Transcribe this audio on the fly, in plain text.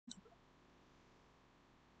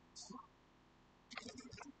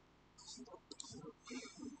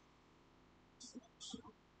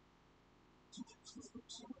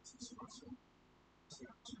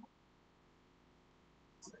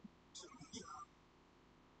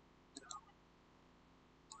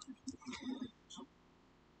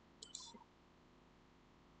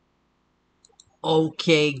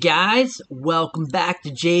Okay, guys, welcome back to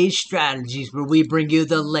Jay's Strategies, where we bring you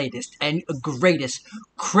the latest and greatest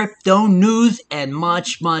crypto news and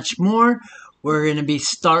much, much more. We're going to be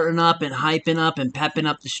starting up and hyping up and pepping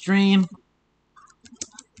up the stream.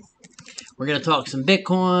 We're going to talk some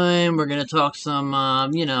Bitcoin. We're going to talk some,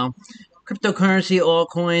 cryptocurrency,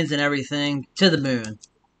 altcoins, and everything to the moon.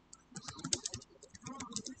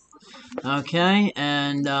 Okay,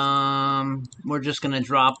 and we're just going to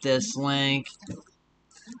drop this link.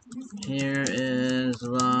 Here is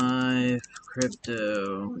live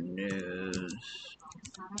crypto news.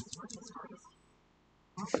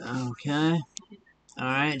 Okay.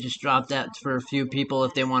 Alright, just drop that for a few people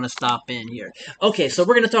if they want to stop in here. Okay, so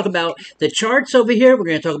we're going to talk about the charts over here. We're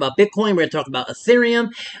going to talk about Bitcoin. We're going to talk about Ethereum.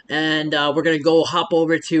 And we're going to go hop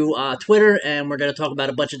over to Twitter. And we're going to talk about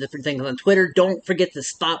a bunch of different things on Twitter. Don't forget to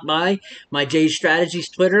stop by my J Strategies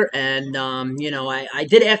Twitter. And, I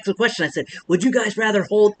did ask the question. I said, would you guys rather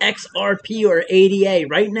hold XRP or ADA?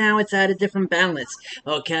 Right now, it's at a different balance.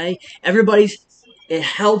 Okay? It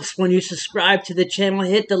helps when you subscribe to the channel.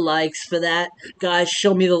 Hit the likes for that. Guys,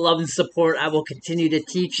 show me the love and support. I will continue to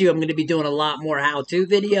teach you. I'm going to be doing a lot more how-to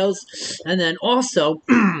videos. And then also,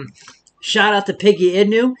 shout out to Piggy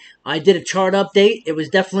Inu. I did a chart update. It was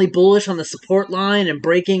definitely bullish on the support line and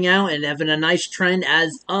breaking out and having a nice trend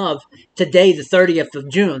as of today, the 30th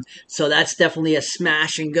of June. So that's definitely a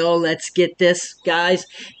smash and go. Let's get this, guys.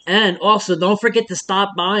 And also, don't forget to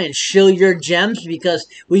stop by and shill your gems, because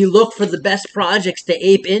we look for the best projects to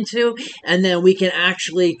ape into, and then we can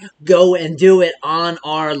actually go and do it on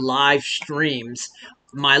our live streams.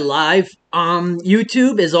 My live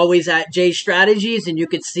YouTube is always at J Strategies, and you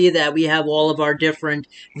can see that we have all of our different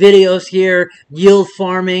videos here. Yield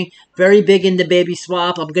farming, very big into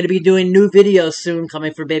Babyswap. I'm going to be doing new videos soon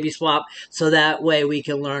coming for Babyswap, so that way we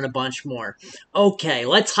can learn a bunch more. Okay,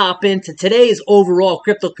 let's hop into today's overall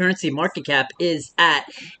cryptocurrency market cap is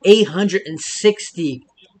at $860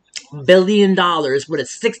 billion with a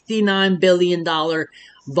 $69 billion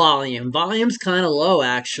volume. Volume's kind of low,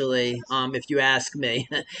 actually, if you ask me.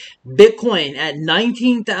 Bitcoin at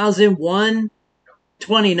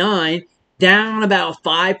 19,129, down about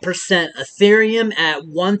 5%. Ethereum at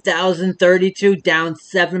 1,032, down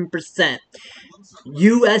 7%.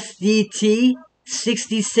 USDT,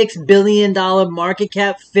 $66 billion market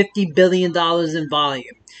cap, $50 billion in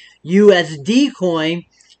volume. USD coin,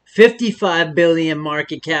 55 billion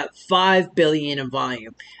market cap, 5 billion in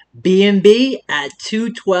volume. BNB at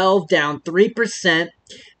 212, down 3%,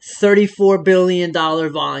 $34 billion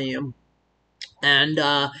volume. And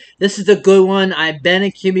this is a good one. I've been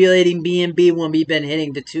accumulating BNB when we've been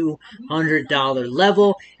hitting the $200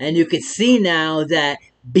 level. And you can see now that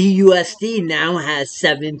BUSD now has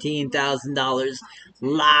 $17,000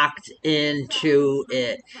 locked into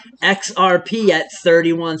it. XRP at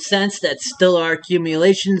 31 cents. That's still our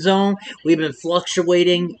accumulation zone. We've been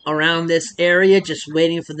fluctuating around this area, just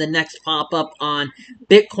waiting for the next pop-up on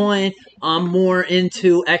Bitcoin. I'm more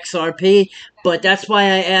into XRP, but that's why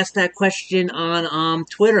I asked that question on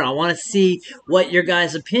Twitter. I want to see what your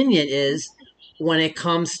guys' opinion is when it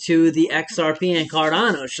comes to the XRP and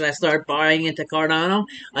Cardano. Should I start buying into Cardano?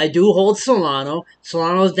 I do hold Solano.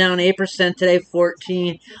 Solano's down 8% today,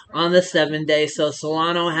 14 on the 7-day. So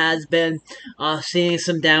Solano has been seeing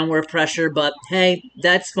some downward pressure, but hey,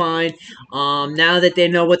 that's fine. Now that they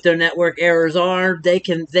know what their network errors are, they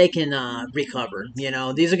can recover. You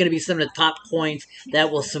know, these are going to be some of the top coins that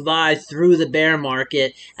will survive through the bear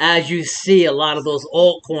market, as you see a lot of those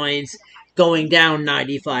altcoins going down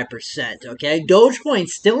 95%, okay? Dogecoin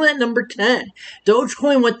still at number 10.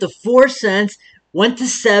 Dogecoin went to 4 cents, went to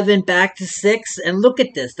 7, back to 6, and look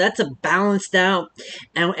at this. That's a balanced out,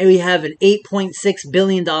 and we have an $8.6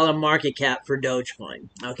 billion market cap for Dogecoin,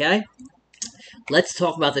 okay? Let's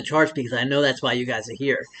talk about the charts, because I know that's why you guys are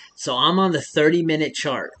here. So I'm on the 30-minute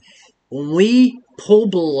chart. When we pull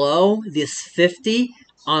below this 50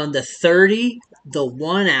 on the 30, the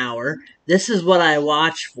 1 hour, this is what I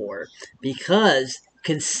watch for, because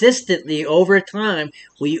consistently over time,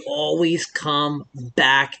 we always come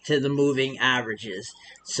back to the moving averages.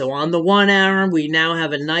 So on the 1 hour, we now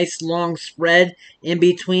have a nice long spread in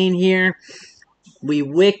between here. We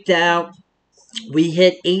wicked out. We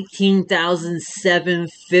hit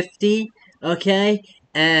 18,750, okay?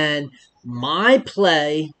 And my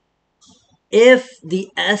play, if the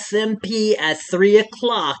S&P at 3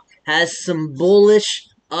 o'clock has some bullish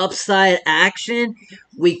upside action,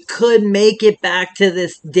 we could make it back to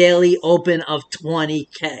this daily open of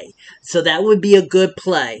 20K. So that would be a good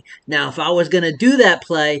play. Now, if I was going to do that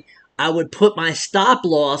play, I would put my stop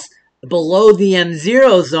loss below the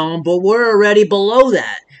M0 zone, but we're already below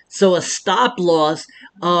that. So a stop loss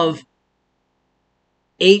of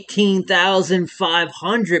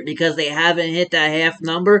 18,500 because they haven't hit that half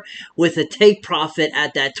number with a take profit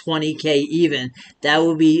at that 20K even. That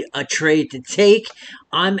would be a trade to take.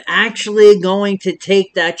 I'm actually going to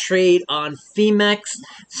take that trade on phemex.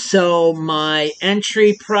 So my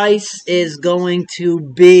entry price is going to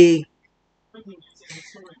be,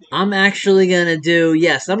 I'm actually gonna do,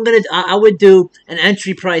 yes, I would do an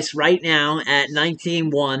entry price right now at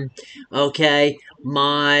 19.1. Okay,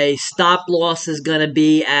 my stop loss is gonna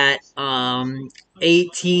be at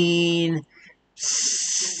 18,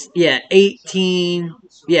 yeah, 18,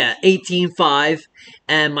 yeah, 18.5,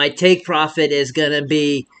 and my take profit is gonna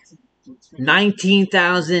be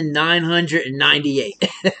 19,998.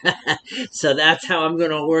 So that's how I'm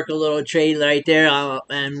going to work a little trade right there,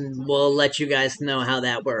 and we'll let you guys know how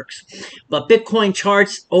that works. But Bitcoin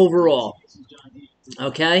charts overall,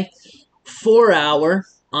 okay? 4 hour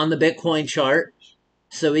on the Bitcoin chart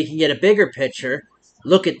so we can get a bigger picture.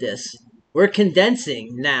 Look at this. We're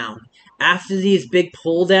condensing now. After these big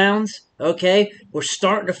pull downs, okay, we're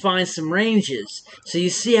starting to find some ranges. So you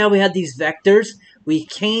see how we had these vectors? We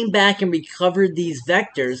came back and recovered these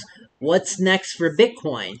vectors. What's next for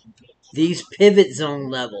Bitcoin? These pivot zone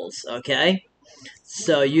levels, okay?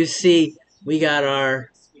 So you see we got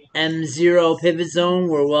our M0 pivot zone,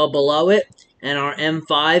 we're well below it, and our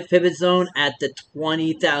M5 pivot zone at the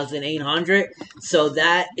 20,800. So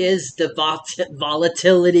that is the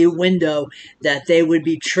volatility window that they would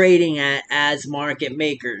be trading at as market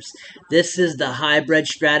makers. This is the hybrid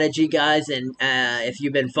strategy, guys, and if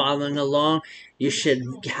you've been following along, you should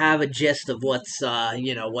have a gist of what's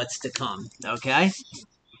what's to come. Okay,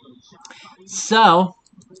 so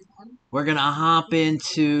we're gonna hop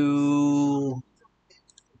into.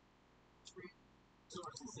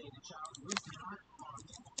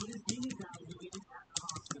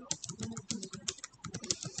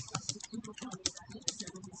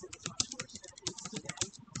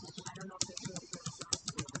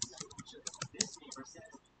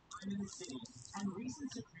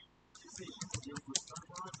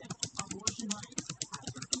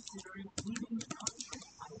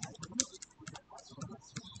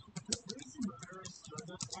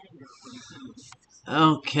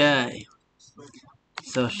 Okay.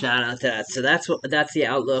 So shout out to that. So that's the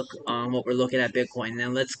outlook on what we're looking at Bitcoin. Now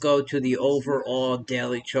let's go to the overall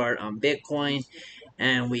daily chart on Bitcoin,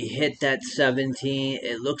 and we hit that 17.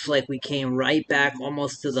 It looks like we came right back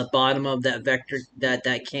almost to the bottom of that vector,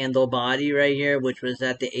 that candle body right here, which was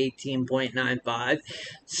at the 18.95.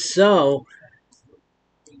 So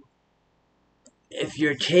if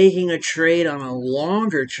you're taking a trade on a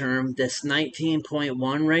longer term, this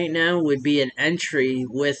 19.1 right now would be an entry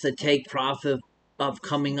with a take profit of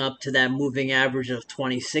coming up to that moving average of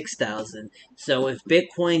 26,000. So if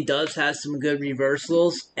Bitcoin does have some good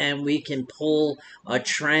reversals and we can pull a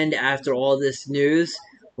trend after all this news,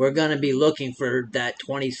 we're going to be looking for that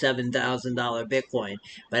 $27,000 Bitcoin.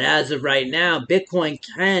 But as of right now, Bitcoin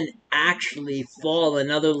can actually fall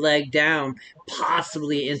another leg down,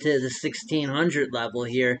 possibly into the 1600 level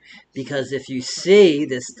here, because if you see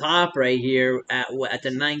this top right here at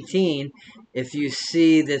the 19, if you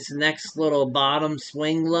see this next little bottom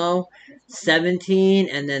swing low, 17,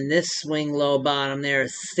 and then this swing low bottom there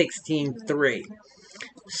is 16.3.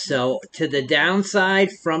 So to the downside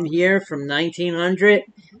from here, from 1900,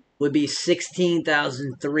 would be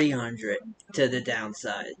 16,300 to the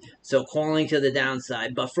downside. So calling to the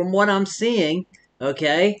downside. But from what I'm seeing,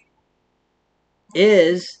 okay,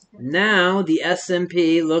 is now the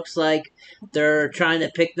S&P looks like they're trying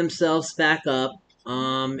to pick themselves back up.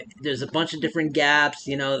 There's a bunch of different gaps.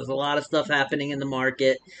 There's a lot of stuff happening in the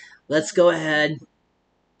market. Let's go ahead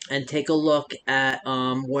and take a look at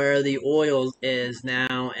where the oil is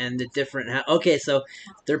now and the different. Okay, so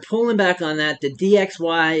they're pulling back on that. The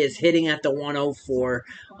DXY is hitting at the 104.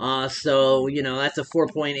 So that's a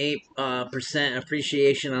 4.8%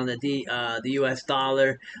 appreciation on the U.S.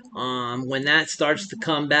 dollar. When that starts to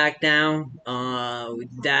come back down,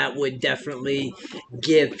 that would definitely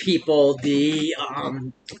give people the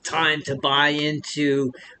time to buy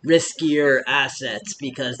into riskier assets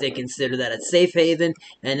because they consider that a safe haven.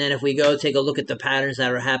 And then if we go take a look at the patterns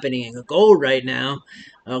that are happening in gold right now,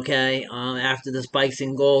 okay, after the spikes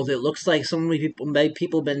in gold, it looks like so many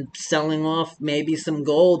people been selling off maybe some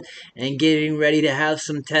gold and getting ready to have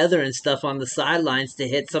some tether and stuff on the sidelines to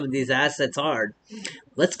hit some of these assets hard.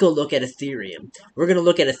 Let's go look at Ethereum. We're going to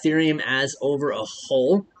look at Ethereum as over a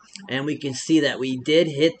whole. And we can see that we did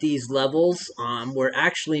hit these levels. We're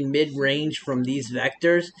actually mid-range from these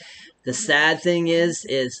vectors. The sad thing is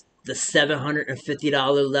the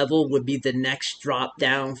 $750 level would be the next drop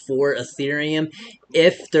down for Ethereum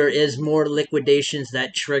if there is more liquidations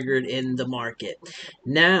that triggered in the market.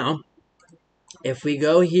 Now, if we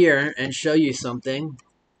go here and show you something,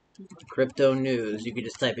 crypto news, you can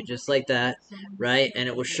just type it just like that, right? And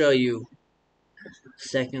it will show you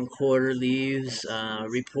second quarter leaves,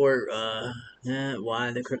 report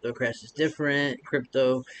why the crypto crash is different.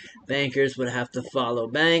 Crypto bankers would have to follow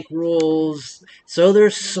bank rules. So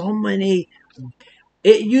there's so many.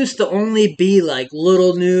 It used to only be like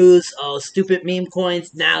little news, oh, stupid meme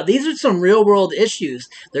coins. Now, these are some real world issues.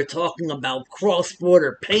 They're talking about cross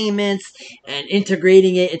border payments and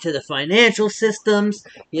integrating it into the financial systems.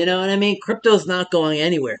 You know what I mean? Crypto's not going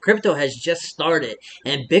anywhere. Crypto has just started,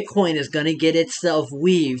 and Bitcoin is going to get itself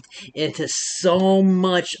weaved into so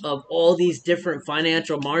much of all these different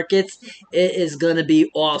financial markets. It is going to be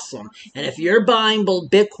awesome. And if you're buying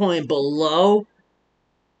Bitcoin below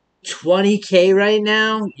 20K right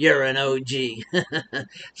now, you're an OG.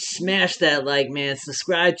 Smash that like, man.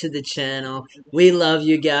 Subscribe to the channel. We love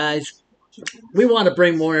you guys. We want to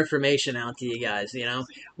bring more information out to you guys, you know.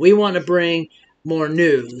 We want to bring more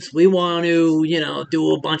news. We want to, you know,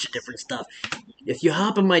 do a bunch of different stuff. If you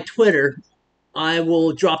hop on my Twitter, I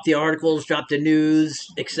will drop the articles, drop the news,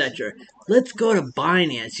 etc. Let's go to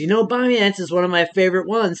Binance. You know, Binance is one of my favorite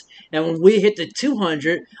ones. And when we hit the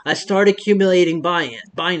 200, I started accumulating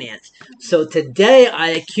Binance. So today, I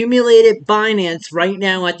accumulated Binance right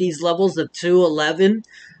now at these levels of 211.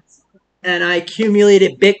 And I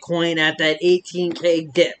accumulated Bitcoin at that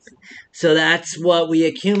 18K dip. So that's what we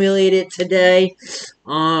accumulated today.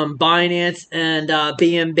 Binance and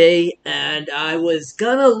BNB, and I was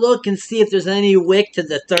gonna look and see if there's any wick to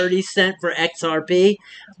the 30 cent for XRP,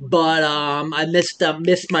 but I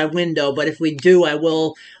missed my window. But if we do, I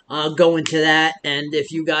will go into that. And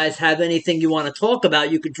if you guys have anything you want to talk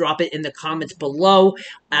about, you could drop it in the comments below.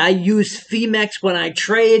 I use phemex when I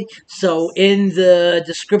trade, so in the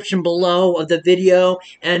description below of the video,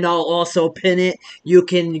 and I'll also pin it, you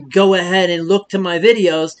can go ahead and look to my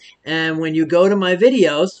videos. And when you go to my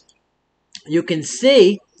videos, you can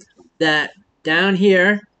see that down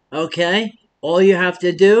here, okay, all you have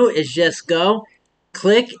to do is just go,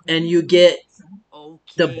 click, and you get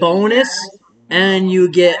the bonus, and you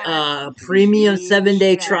get a premium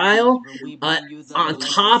 7-day trial on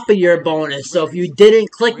top of your bonus. So if you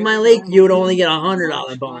didn't click my link, you would only get a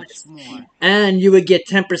 $100 bonus, and you would get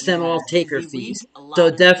 10% off taker fees. So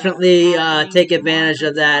definitely take advantage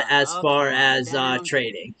of that as far as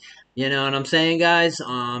trading. You know what I'm saying, guys?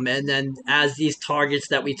 And then as these targets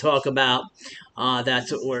that we talk about,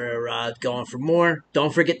 that's what we're going for more.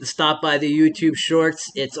 Don't forget to stop by the YouTube Shorts.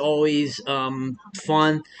 It's always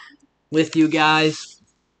fun with you guys.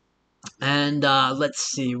 And let's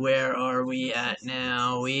see, where are we at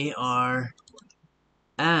now? We are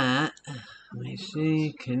at, let me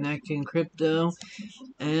see, connecting crypto.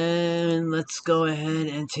 And let's go ahead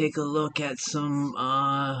and take a look at some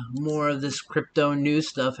more of this crypto news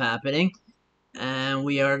stuff happening. And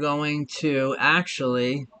we are going to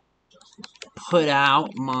actually put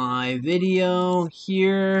out my video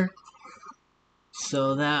here,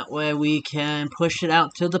 so that way we can push it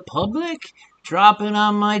out to the public. Drop it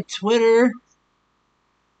on my Twitter.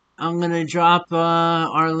 I'm going to drop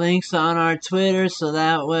our links on our Twitter, so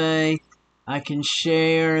that way I can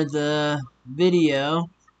share the video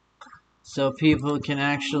so people can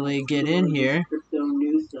actually get in here. Crypto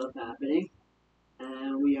news stuff happening.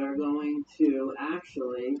 And we are going to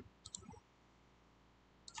actually...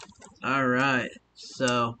 Alright,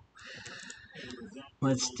 so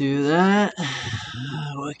let's do that.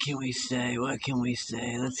 What can we say? What can we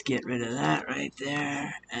say? Let's get rid of that right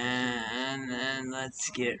there. And then let's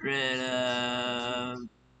get rid of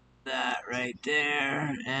that right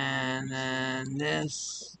there. And then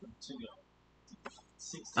this.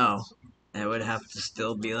 Oh, it would have to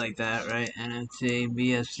still be like that, right? NFT,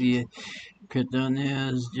 BSC, Crypto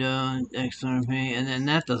News, Joe, XRP, and then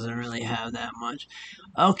that doesn't really have that much.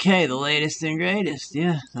 Okay, the latest and greatest.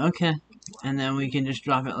 Yeah, okay. And then we can just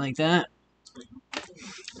drop it like that.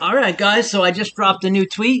 Alright, guys, so I just dropped a new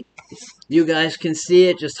tweet. You guys can see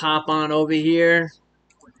it. Just hop on over here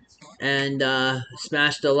and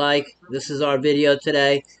smash the like. This is our video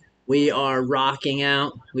today. We are rocking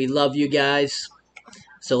out. We love you guys.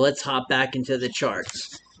 So let's hop back into the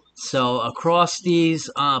charts. So across these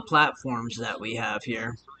platforms that we have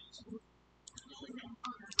here,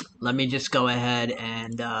 let me just go ahead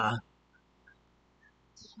and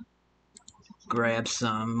grab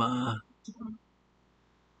some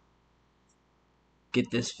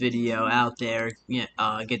get this video out there.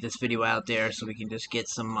 Get this video out there so we can just get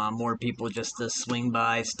some more people just to swing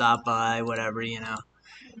by, stop by, whatever,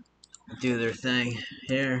 do their thing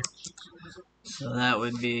here. So that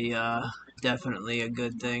would be definitely a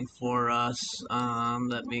good thing for us.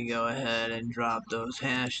 Let me go ahead and drop those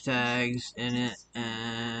hashtags in it,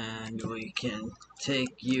 and we can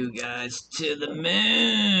take you guys to the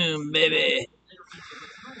moon, baby.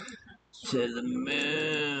 To the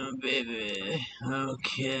moon, baby.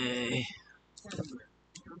 Okay.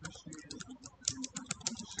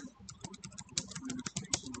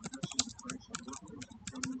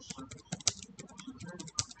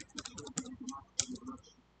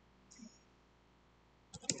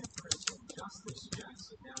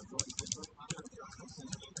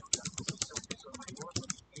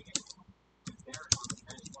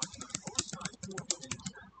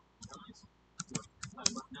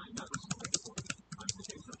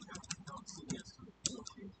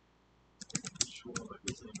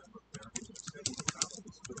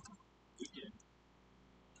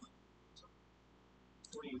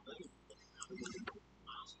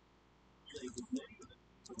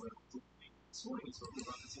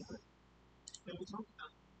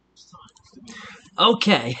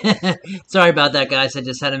 Okay. Sorry about that, guys. I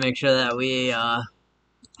just had to make sure that we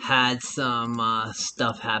had some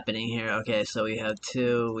stuff happening here. Okay, so we have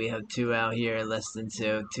two out here, less than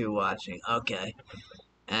two watching. Okay.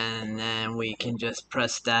 And then we can just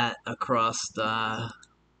press that across the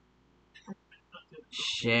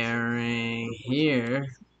sharing here.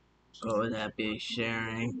 What would that be?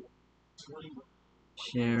 Sharing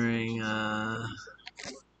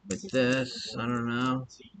with this, I don't know.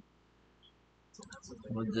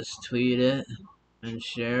 We'll just tweet it and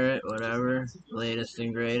share it, whatever. Latest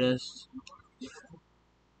and greatest.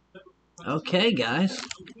 Okay, guys.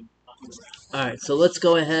 Alright, so let's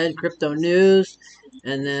go ahead, crypto news,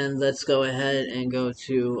 and then let's go ahead and go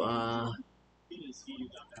to, oh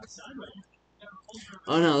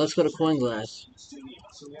no, let's go to CoinGlass.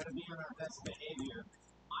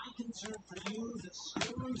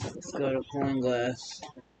 Let's go to CoinGlass.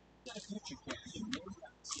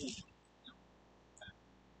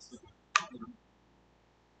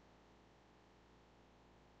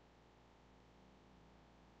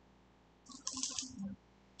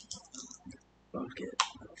 Fuck it.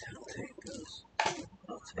 I'll take those.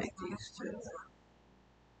 I'll take these two.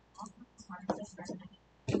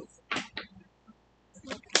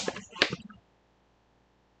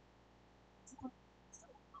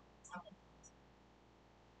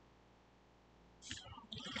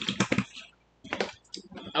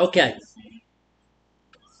 Okay.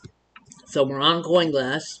 So we're on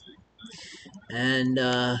CoinGlass. And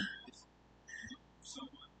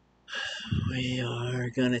we are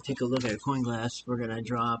going to take a look at CoinGlass. We're going to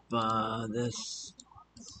drop this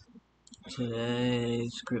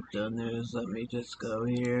today's crypto news. Let me just go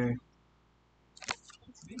here.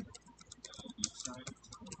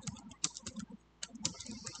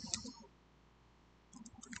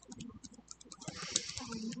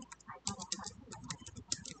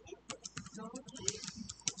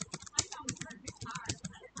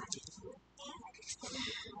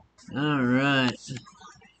 All right.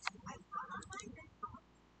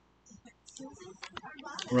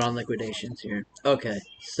 We're on liquidations here. Okay,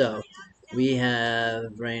 so we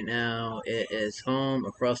have right now, it is home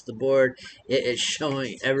across the board. It is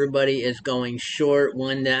showing everybody is going short.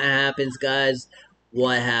 When that happens, guys,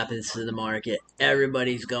 what happens to the market?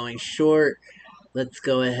 Everybody's going short. Let's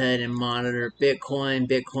go ahead and monitor Bitcoin.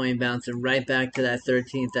 Bitcoin bouncing right back to that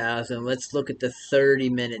 13,000. Let's look at the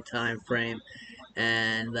 30-minute time frame.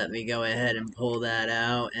 And let me go ahead and pull that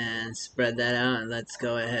out and spread that out, and let's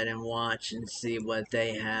go ahead and watch and see what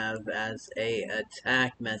they have as a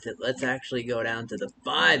attack method. Let's actually go down to the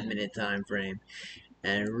 5-minute time frame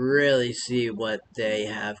and really see what they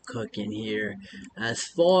have cooking here. As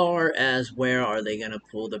far as where are they going to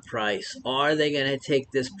pull the price? Are they going to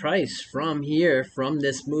take this price from here, from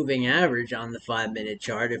this moving average on the 5-minute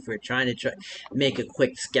chart, if we're trying to make a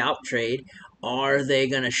quick scalp trade? Are they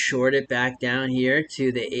going to short it back down here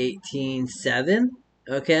to the 18.7?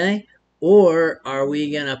 Okay? Or are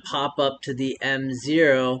we going to pop up to the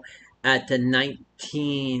M0 at the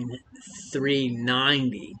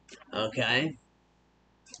 19.390? Okay?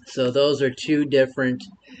 So those are two different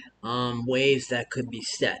ways that could be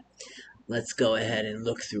set. Let's go ahead and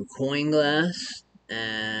look through CoinGlass,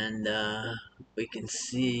 and we can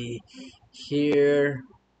see here.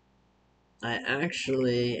 I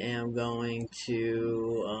actually am going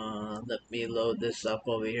to let me load this up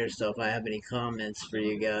over here, so if I have any comments for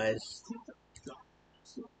you guys.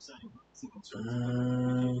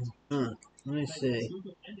 Let me see.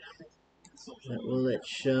 Will it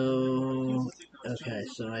show? Okay,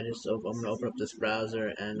 so I'm gonna open up this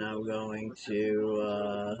browser and I'm going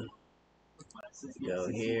to go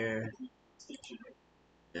here,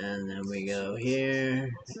 and then we go here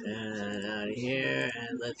and out of here,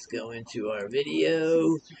 and let's go into our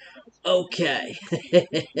video. Okay.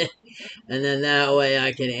 And then that way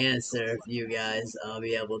I can answer if you guys, I'll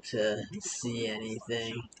be able to see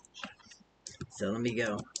anything. So let me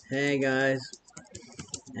go. Hey guys,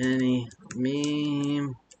 any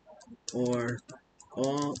meme or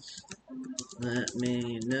alts, let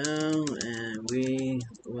me know and we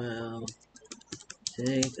will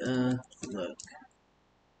take a look.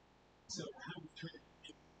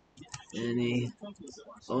 Any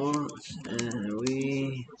alts and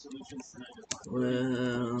we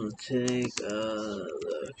will take a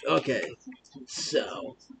look. Okay,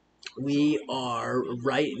 so we are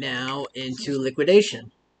right now into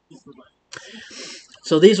liquidation.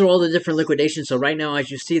 So these are all the different liquidations. So right now,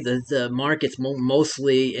 as you see, the market's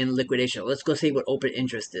mostly in liquidation. Let's go see what open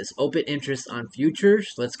interest is. Open interest on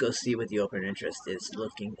futures. Let's go see what the open interest is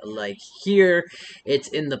looking like here. It's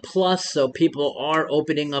in the plus, so people are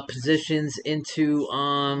opening up positions into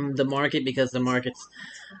the market because the market's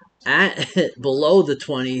at below the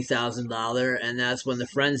 $20,000, and that's when the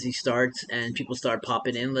frenzy starts and people start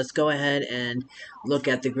popping in. Let's go ahead and look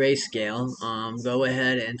at the grayscale. Go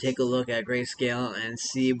ahead and take a look at grayscale and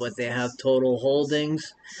see what they have total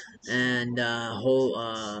holdings and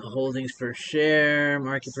holdings per share,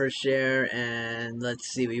 market per share, and let's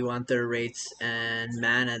see, we want their rates and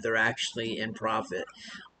mana. They're actually in profit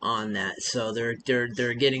on that, so they're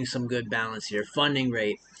getting some good balance here. Funding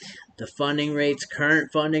rate. The funding rates,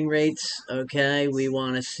 current funding rates, okay, we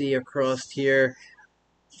want to see across here,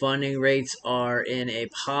 funding rates are in a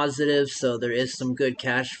positive, so there is some good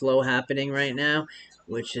cash flow happening right now,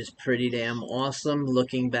 which is pretty damn awesome.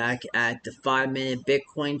 Looking back at the 5-minute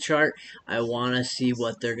Bitcoin chart, I want to see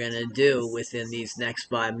what they're going to do within these next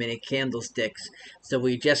 5-minute candlesticks. So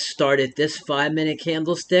we just started this 5-minute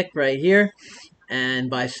candlestick right here, and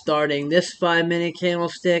by starting this 5-minute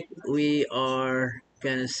candlestick, we are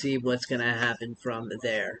gonna see what's gonna happen from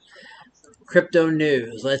there. Crypto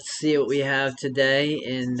news. Let's see what we have today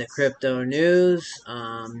in the crypto news.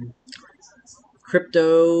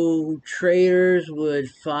 Crypto traders would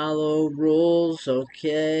follow rules.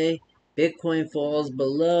 Okay. Bitcoin falls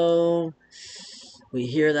below. We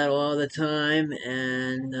hear that all the time.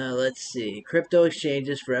 And let's see. Crypto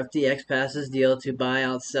exchanges for FTX passes deal to buy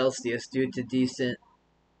out Celsius due to decent.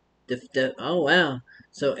 Oh, wow.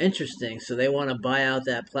 So interesting. So they want to buy out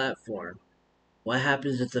that platform. What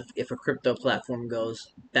happens if a crypto platform goes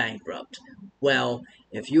bankrupt? Well,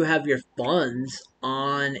 if you have your funds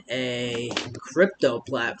on a crypto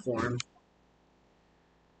platform,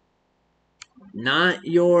 not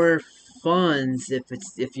your funds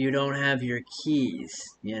if you don't have your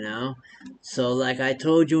keys, you know? So like I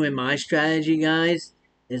told you in my strategy, guys,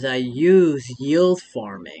 is I use yield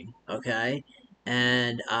farming, okay?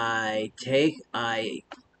 And I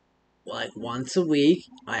like once a week,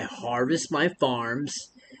 I harvest my farms,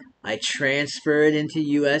 I transfer it into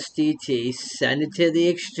USDT, send it to the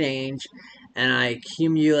exchange, and I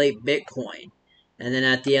accumulate Bitcoin. And then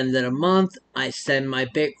at the end of the month, I send my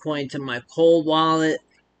Bitcoin to my cold wallet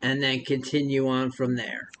and then continue on from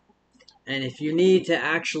there. And if you need to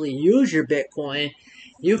actually use your Bitcoin,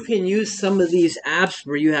 you can use some of these apps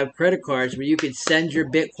where you have credit cards where you could send your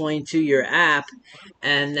Bitcoin to your app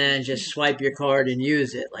and then just swipe your card and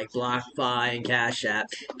use it, like BlockFi and Cash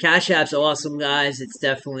App. Cash App's awesome, guys. It's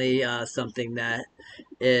definitely something that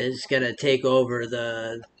is going to take over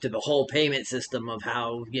the whole payment system of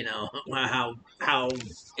how, you know, how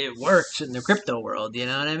it works in the crypto world, you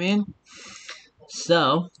know what I mean?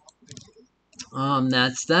 So,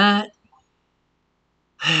 that's that.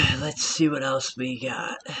 Let's see what else we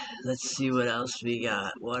got.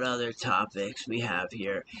 What other topics we have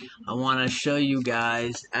here? I want to show you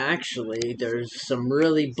guys, actually, there's some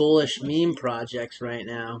really bullish meme projects right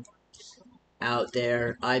now out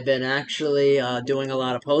there. I've been actually doing a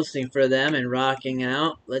lot of posting for them and rocking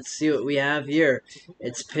out. Let's see what we have here.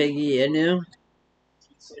 It's Piggy Inu.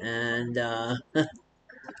 And,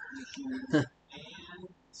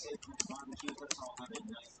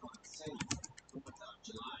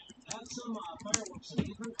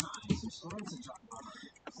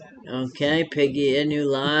 okay, Piggy Inu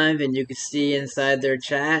live, and you can see inside their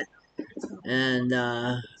chat. And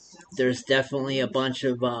there's definitely a bunch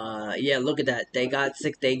of yeah, look at that. They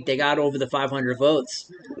got over the 500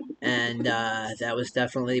 votes, and that was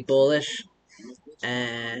definitely bullish.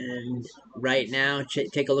 And right now,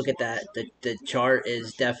 take a look at that. The chart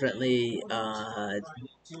is definitely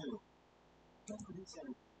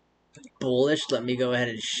bullish. Let me go ahead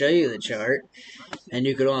and show you the chart. And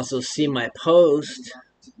you can also see my post.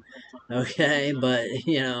 Okay, but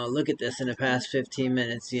look at this in the past 15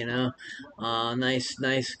 minutes.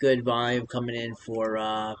 Nice, good volume coming in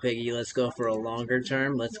for Piggy. Let's go for a longer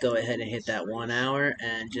term. Let's go ahead and hit that 1 hour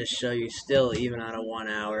and just show you still, even on a 1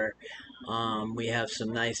 hour. We have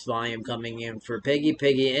some nice volume coming in for Piggy.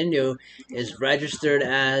 Piggy Inu is registered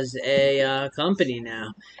as a company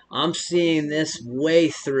now. I'm seeing this way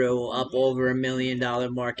through up over $1 million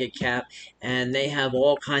market cap, and they have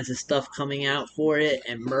all kinds of stuff coming out for it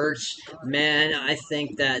and merch. Man, I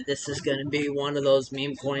think that this is going to be one of those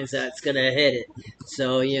meme coins that's going to hit it.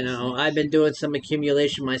 So, I've been doing some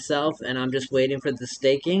accumulation myself, and I'm just waiting for the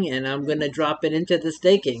staking, and I'm going to drop it into the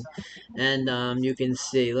staking. And you can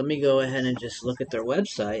see, let me go ahead and just look at their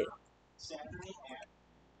website,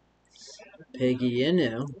 Piggy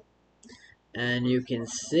Inu, and you can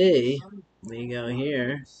see, we go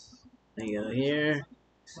here,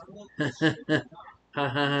 ha ha ha,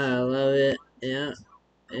 I love it, yeah,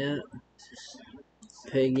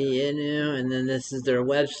 Piggy Inu, and then this is their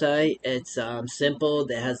website. It's simple.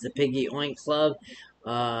 It has the Piggy Oink Club.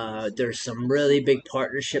 There's some really big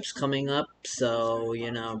partnerships coming up, so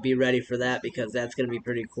be ready for that because that's going to be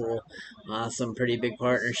pretty cool. Some pretty big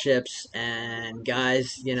partnerships, and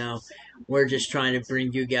guys, we're just trying to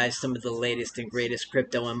bring you guys some of the latest and greatest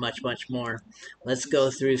crypto and much more. Let's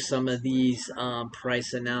go through some of these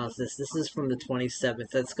price analysis. This is from the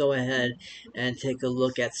 27th. Let's go ahead and take a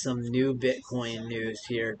look at some new Bitcoin news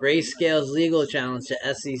here. Grayscale's legal challenge to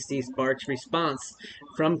SEC sparks response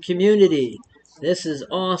from community. This is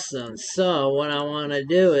awesome. So what I want to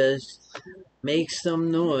do is make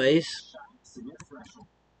some noise.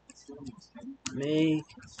 Make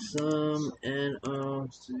some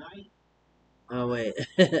oh wait.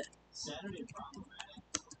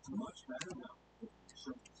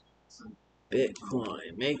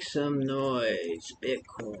 Bitcoin. Make some noise.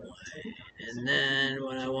 Bitcoin. And then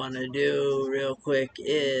what I want to do real quick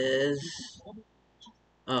is,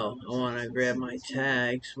 I want to grab my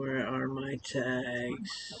tags. Where are my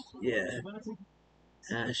tags? Yeah.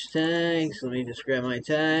 Hashtags. Let me just grab my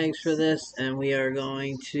tags for this, and we are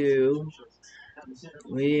going to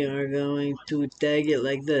tag it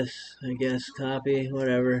like this. I guess copy,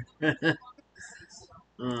 whatever. And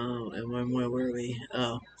where were we?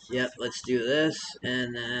 Oh, yep. Let's do this,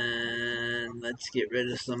 and then let's get rid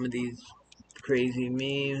of some of these crazy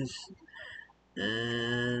memes,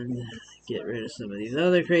 and get rid of some of these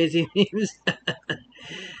other crazy memes.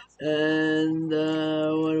 And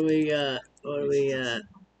what do we got?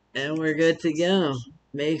 And we're good to go.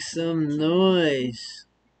 Make some noise.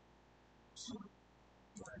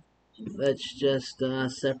 Let's just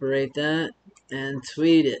separate that and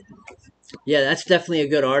tweet it. Yeah, that's definitely a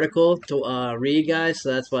good article to read, guys.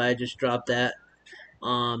 So that's why I just dropped that.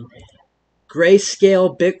 Grayscale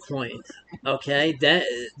Bitcoin. Okay,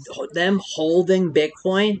 them holding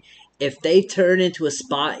Bitcoin. If they turn into a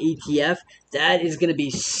spot ETF, that is going to be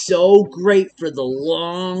so great for the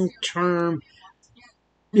long term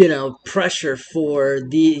pressure for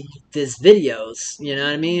these videos, you know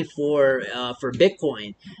what I mean, for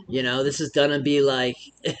Bitcoin. This is gonna be like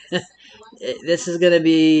this is gonna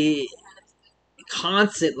be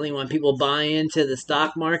constantly when people buy into the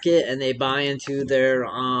stock market and they buy into their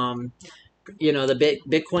the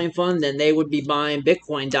Bitcoin fund, then they would be buying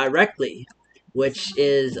Bitcoin directly, which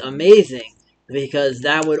is amazing because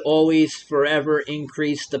that would always forever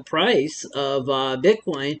increase the price of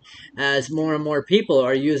Bitcoin as more and more people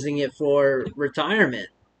are using it for retirement.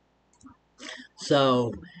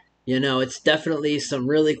 So, it's definitely some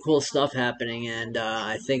really cool stuff happening, and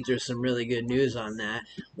I think there's some really good news on that.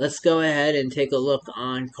 Let's go ahead and take a look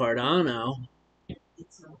on Cardano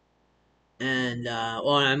and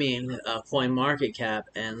Coin Market Cap,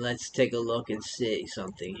 and let's take a look and see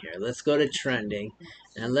something here. Let's go to trending,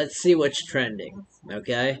 and let's see what's trending.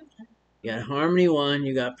 Okay, you got Harmony One,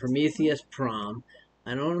 you got Prometheus Prom.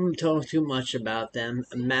 I don't want to talk too much about them.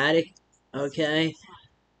 Matic, okay.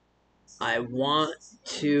 I want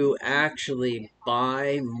to actually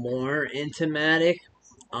buy more into Matic.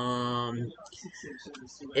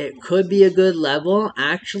 It could be a good level.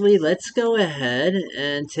 Actually, let's go ahead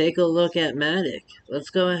and take a look at Matic.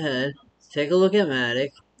 Let's go ahead, take a look at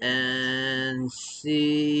Matic, and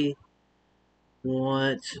see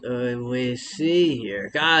what we see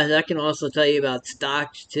here. Guys, I can also tell you about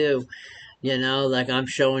stocks too. You know, like I'm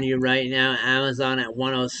showing you right now, Amazon at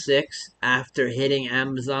 106 after hitting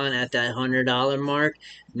Amazon at that $100 mark.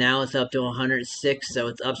 Now it's up to 106, so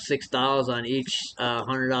it's up $6 on each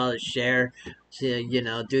 $100 share. So you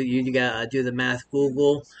know, you gotta do the math.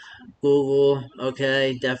 Google,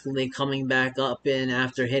 okay, definitely coming back up in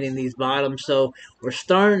after hitting these bottoms. So we're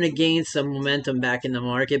starting to gain some momentum back in the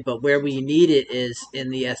market, but where we need it is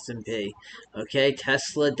in the S&P. Okay,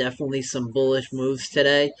 Tesla, definitely some bullish moves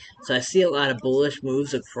today. So I see a lot of bullish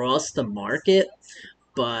moves across the market,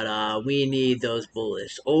 but we need those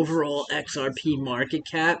bullish. Overall XRP market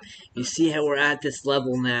cap, you see how we're at this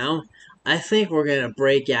level now? I think we're going to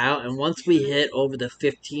break out, and once we hit over the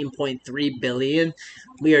 15.3 billion,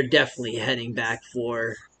 we are definitely heading back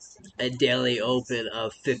for a daily open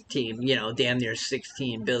of 15, you know, damn near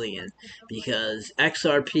 16 billion. Because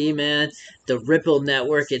XRP, man, the Ripple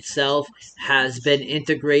network itself has been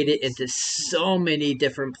integrated into so many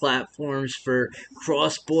different platforms for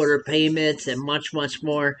cross border payments and much, much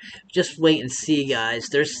more. Just wait and see, guys.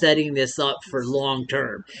 They're setting this up for long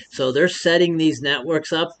term. So they're setting these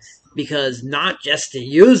networks up because not just to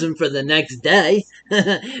use them for the next day,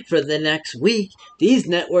 for the next week, these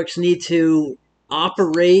networks need to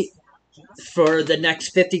operate for the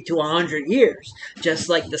next 50 to 100 years, just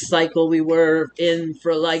like the cycle we were in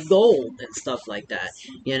for like gold and stuff like that,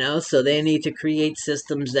 you know. So they need to create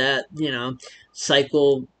systems that, you know,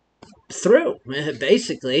 cycle through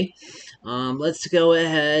basically. Let's go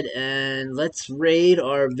ahead and let's raid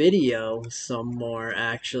our video some more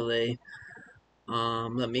actually.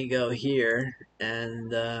 Let me go here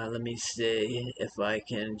and let me see if I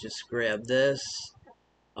can just grab this.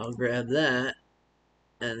 I'll grab that,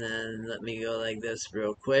 and then let me go like this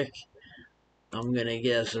real quick. I'm gonna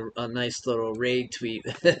get us a nice little raid tweet,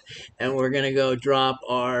 and we're gonna go drop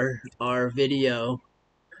our video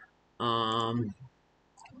um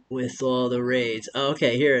with all the raids.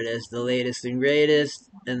 Okay, here it is, the latest and greatest,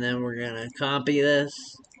 and then we're gonna copy this,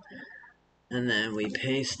 and then we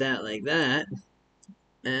paste that like that,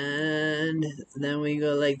 and then we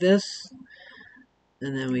go like this,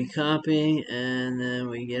 and then we copy, and then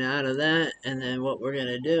we get out of that, and then what we're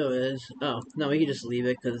gonna do is, oh no, we can just leave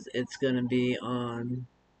it because it's gonna be on.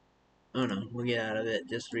 Oh no, we'll get out of it.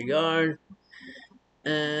 Disregard.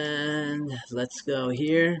 And let's go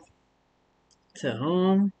here to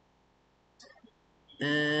home.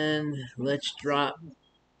 And let's drop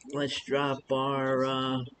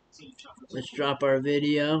our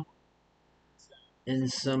video in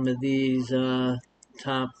some of these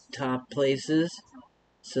top places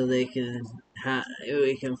so they can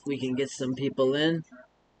we can get some people in.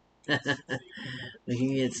 We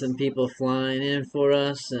can get some people flying in for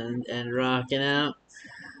us and rocking out.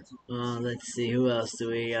 Let's see, who else do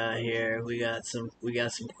we got here? We got some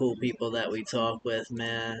cool people that we talk with,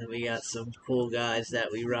 man. We got some cool guys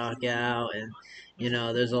that we rock out, and you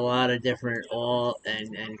know, there's a lot of different alt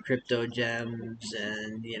and crypto gems,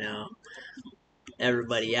 and you know,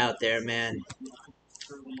 everybody out there, man.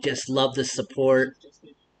 Just love the support.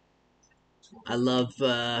 I love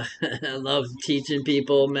I love teaching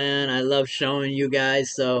people, man. I love showing you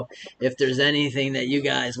guys. So if there's anything that you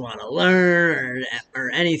guys want to learn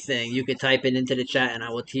or anything, you could type it into the chat and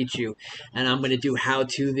I will teach you. And I'm going to do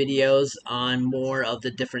how-to videos on more of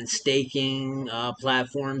the different staking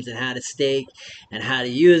platforms and how to stake and how to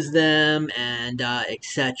use them and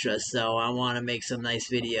etc. So I want to make some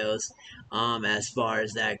nice videos as far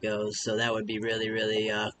as that goes. So that would be really,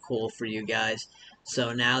 really cool for you guys.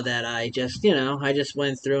 So now that I just, you know, I just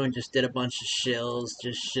went through and just did a bunch of shills,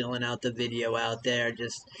 just shilling out the video out there,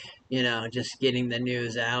 just, you know, just getting the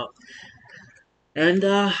news out. And,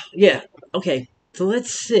 yeah, okay. So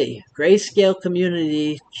let's see. Grayscale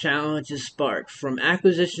community challenges spark from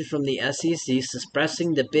acquisitions from the SEC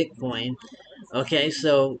suppressing the Bitcoin. Okay,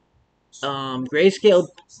 so Grayscale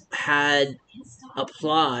had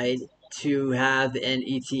applied to have an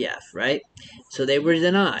ETF, right? So they were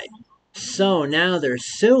denied. So now they're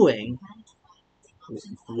suing.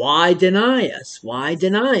 Why deny us? Why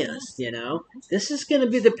deny us? You know, this is going to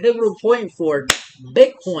be the pivotal point for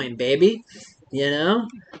Bitcoin, baby. You know,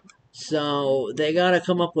 so they got to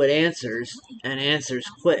come up with answers and answers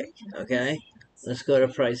quick. Okay, let's go to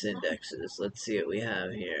price indexes. Let's see what we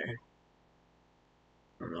have here.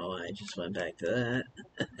 I don't know why I just went back to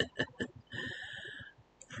that.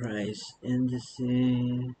 Price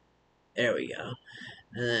indices. There we go.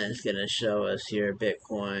 And then it's going to show us here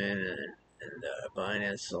Bitcoin and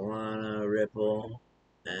Binance, Solana, Ripple.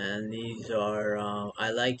 And these are,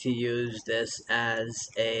 I like to use this as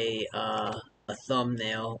a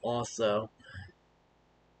thumbnail also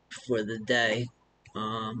for the day.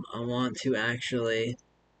 I want to actually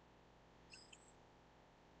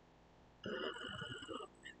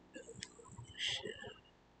shit.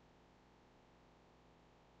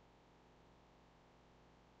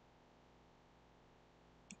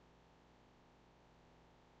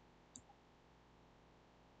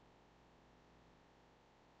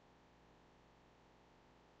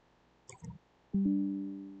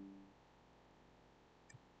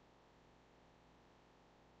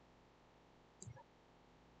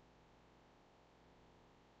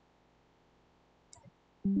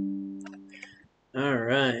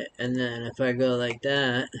 Alright, and then if I go like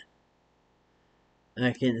that,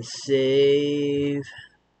 I can save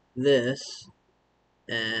this,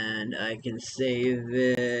 and I can save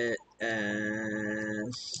it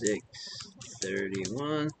as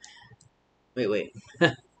 631. Wait.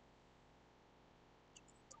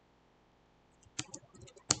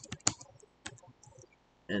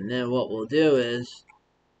 And then what we'll do is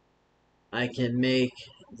I can make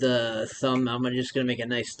the I'm just gonna make a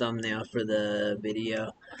nice thumbnail for the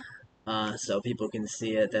video, so people can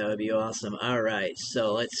see it. That would be awesome. All right,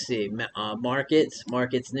 so let's see. Markets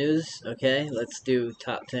news. Okay, let's do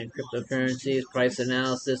top 10 cryptocurrencies price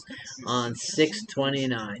analysis on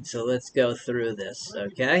 6/29. So let's go through this.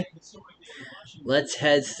 Okay. Let's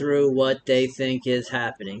head through what they think is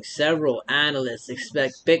happening. Several analysts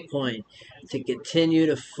expect Bitcoin to continue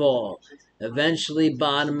to fall, eventually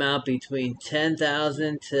bottom out between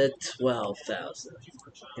 10,000 to 12,000.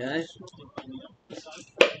 Okay?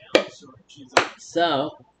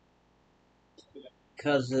 So,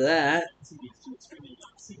 because of that,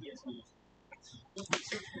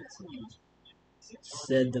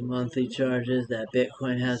 said the monthly charges that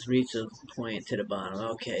Bitcoin has reached a point to the bottom.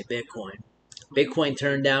 Okay, Bitcoin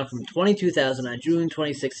turned down from 22,000 on June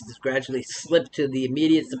 26th. It's gradually slipped to the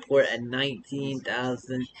immediate support at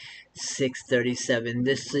 19,637.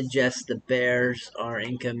 This suggests the bears are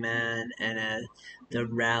in command and the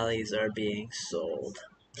rallies are being sold.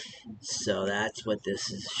 So that's what this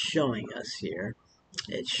is showing us here.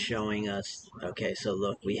 It's showing us, okay, so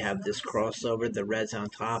look, we have this crossover, the red's on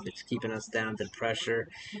top, it's keeping us down to pressure.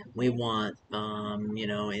 We want,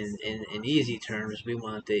 in easy terms, we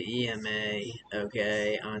want the EMA,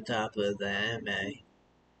 okay, on top of the MA.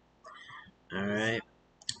 Alright,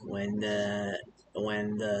 when the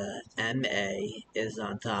MA is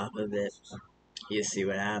on top of it, you see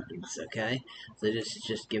what happens, okay? So this is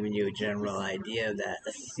just giving you a general idea of that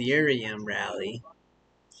Ethereum rally,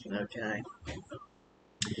 okay?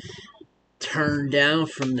 Turned down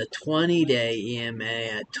from the 20-day EMA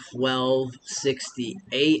at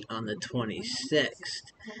 1268 on the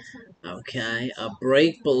 26th. Okay, a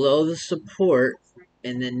break below the support,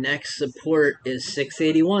 and the next support is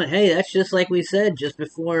 681. Hey, that's just like we said just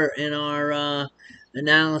before in our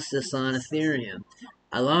analysis on Ethereum.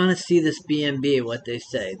 I want to see this BNB, what they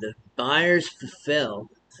say. The buyers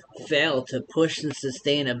fail to push and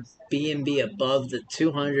sustain a BNB above the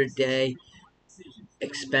 200-day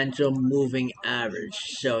exponential moving average.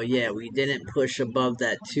 So yeah, we didn't push above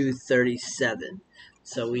that 237.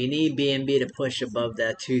 So we need BNB to push above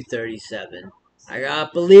that 237. I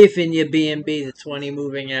got belief in you, BNB. The 20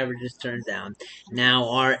 moving averages turned down. Now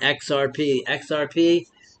our XRP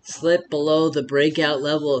slipped below the breakout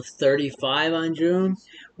level of 35 on June,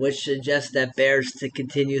 which suggests that bears to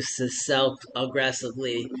continue to sell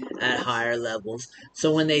aggressively at higher levels.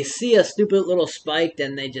 So when they see a stupid little spike,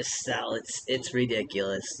 then they just sell. It's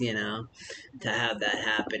ridiculous, to have that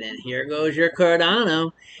happen. And here goes your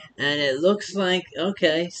Cardano. And it looks like,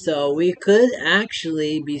 okay, so we could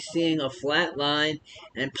actually be seeing a flat line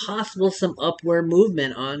and possible some upward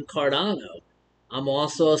movement on Cardano. I'm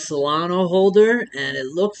also a Solano holder, and it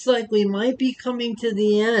looks like we might be coming to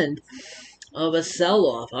the end of a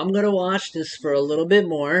sell-off. I'm going to watch this for a little bit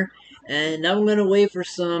more, and I'm going to wait for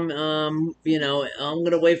some, I'm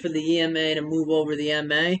going to wait for the EMA to move over the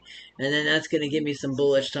MA, and then that's going to give me some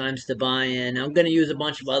bullish times to buy in. I'm going to use a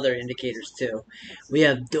bunch of other indicators too. We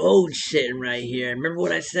have Doge sitting right here. Remember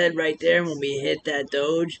what I said right there when we hit that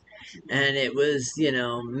Doge? And it was,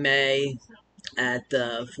 May at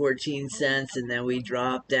 14 cents, and then we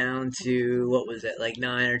dropped down to, what was it, like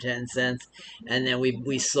 9 or 10 cents, and then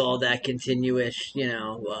we saw that continuous,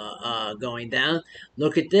 going down.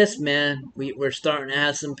 Look at this, man. We're starting to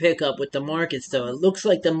have some pickup with the market, so it looks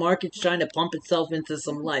like the market's trying to pump itself into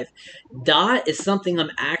some life. DOT is something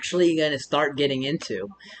I'm actually going to start getting into.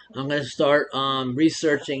 I'm going to start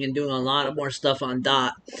researching and doing a lot of more stuff on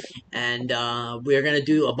DOT, and we're going to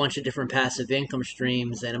do a bunch of different passive income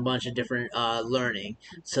streams and a bunch of different learning,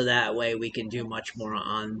 so that way we can do much more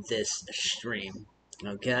on this stream.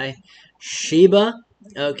 Okay, Shiba.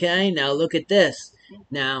 Okay, now look at this.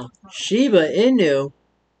 Now Shiba Inu,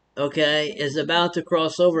 okay, is about to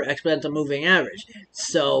cross over exponential moving average.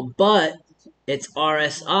 So, but its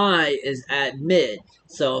RSI is at mid.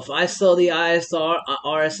 So if I saw the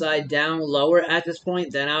RSI down lower at this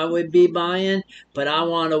point, then I would be buying. But I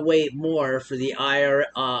want to wait more for the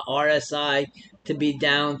RSI to be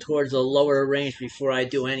down towards a lower range before I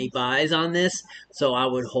do any buys on this. So I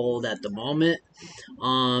would hold at the moment.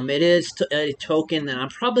 It is a token that I'm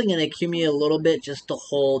probably going to accumulate a little bit just to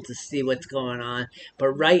hold to see what's going on. But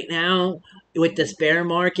right now, with this bear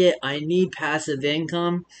market, I need passive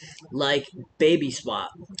income like Babyswap,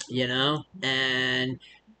 and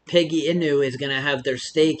Piggy Inu is going to have their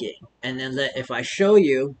staking. And then if I show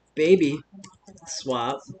you Babyswap.io,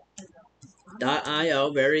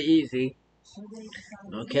 very easy,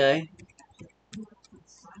 okay?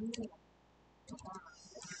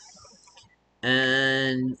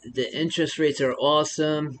 And the interest rates are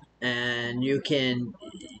awesome, and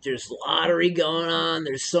there's lottery going on,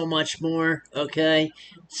 there's so much more, okay?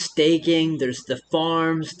 Staking, there's the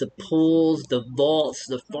farms, the pools, the vaults.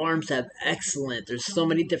 The farms have excellent, there's so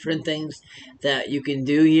many different things that you can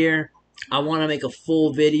do here. I want to make a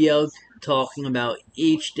full video talking about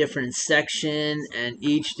each different section and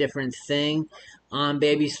each different thing on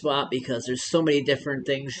Babyswap, because there's so many different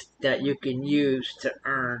things that you can use to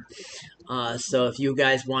earn. So if you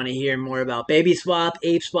guys want to hear more about Babyswap,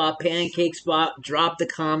 ApeSwap, PancakeSwap, drop the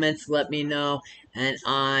comments, let me know, and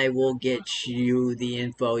I will get you the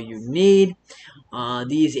info you need.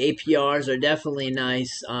 These APRs are definitely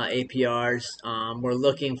nice APRs. We're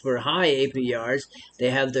looking for high APRs. They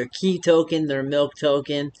have their key token, their milk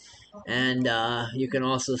token, and you can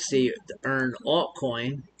also see the earn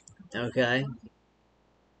altcoin. Okay.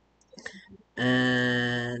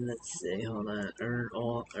 And let's see, hold on. Earn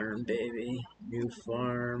alt, earn baby, new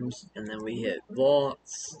farms, and then we hit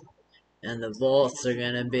vaults. And the vaults are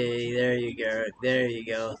gonna be, there you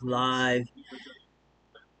go, live.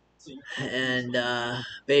 And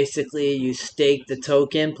basically you stake the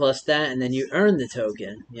token plus that, and then you earn the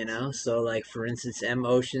token, So like for instance, M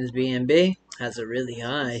Oceans BNB has a really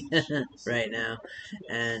high right now.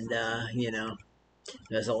 And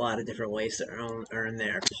there's a lot of different ways to earn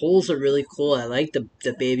there. Pools are really cool. I like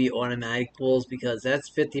the baby automatic pools because that's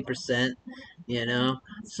 50%,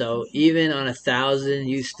 So even on 1,000,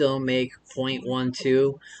 you still make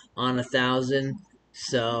 0.12 on 1,000.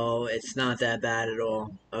 So it's not that bad at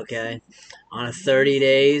all, okay? On a 30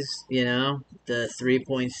 days, the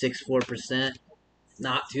 3.64%.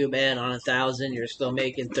 Not too bad on 1,000. You're still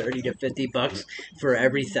making 30 to 50 bucks for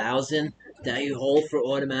every 1,000 that you hold for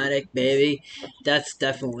automatic, baby. That's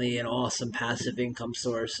definitely an awesome passive income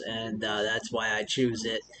source, and that's why I choose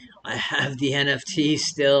it. I have the NFT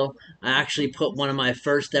still. I actually put one of my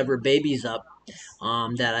first ever babies up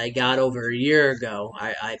that I got over a year ago.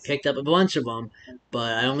 I picked up a bunch of them,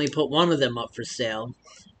 but I only put one of them up for sale.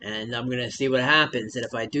 And I'm going to see what happens. And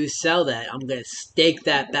if I do sell that, I'm going to stake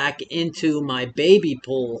that back into my baby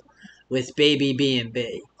pool with baby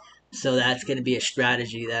B&B. So that's going to be a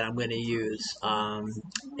strategy that I'm going to use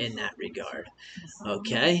in that regard.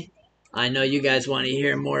 Okay. I know you guys want to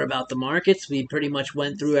hear more about the markets. We pretty much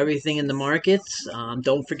went through everything in the markets.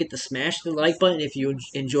 Don't forget to smash the like button if you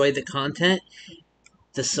enjoy the content.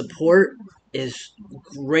 The support is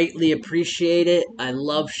greatly appreciated. I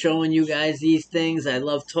love showing you guys these things. I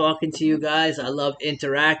love talking to you guys. I love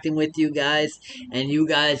interacting with you guys. And you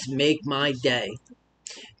guys make my day.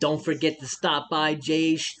 Don't forget to stop by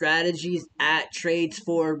Jay's Strategies at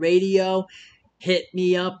Trades4 Radio. Hit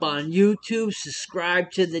me up on YouTube.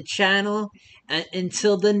 Subscribe to the channel. And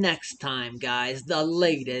until the next time, guys, the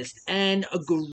latest and